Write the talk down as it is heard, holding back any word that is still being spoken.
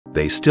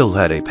They still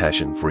had a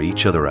passion for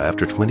each other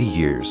after 20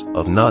 years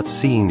of not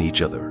seeing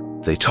each other.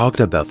 They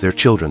talked about their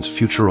children's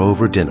future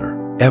over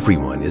dinner.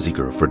 Everyone is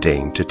eager for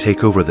Dane to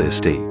take over the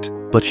estate,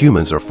 but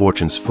humans are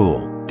fortune's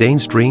fool.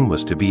 Dane's dream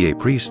was to be a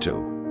priest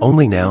too.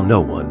 Only now no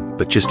one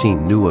but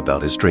Justine knew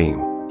about his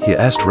dream. He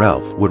asked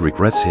Ralph what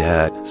regrets he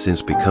had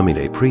since becoming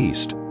a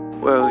priest.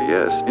 Well,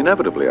 yes,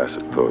 inevitably, I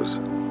suppose.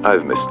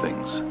 I've missed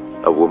things.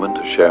 A woman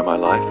to share my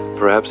life,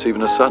 perhaps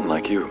even a son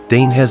like you.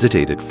 Dane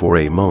hesitated for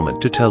a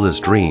moment to tell his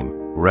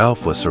dream.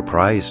 Ralph was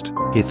surprised.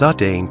 He thought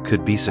Dane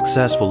could be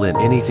successful in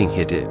anything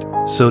he did,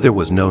 so there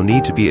was no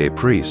need to be a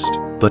priest.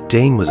 But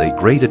Dane was a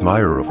great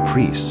admirer of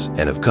priests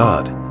and of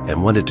God,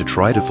 and wanted to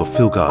try to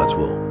fulfill God's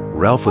will.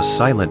 Ralph was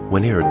silent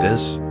when he heard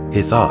this.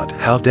 He thought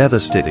how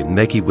devastated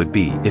Maggie would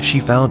be if she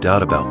found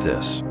out about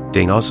this.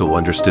 Dane also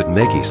understood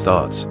Maggie's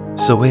thoughts,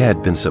 so he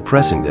had been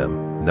suppressing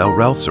them. Now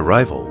Ralph's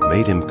arrival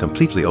made him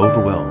completely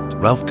overwhelmed.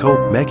 Ralph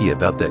told Maggie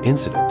about the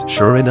incident.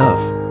 Sure enough,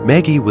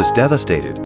 Maggie was devastated.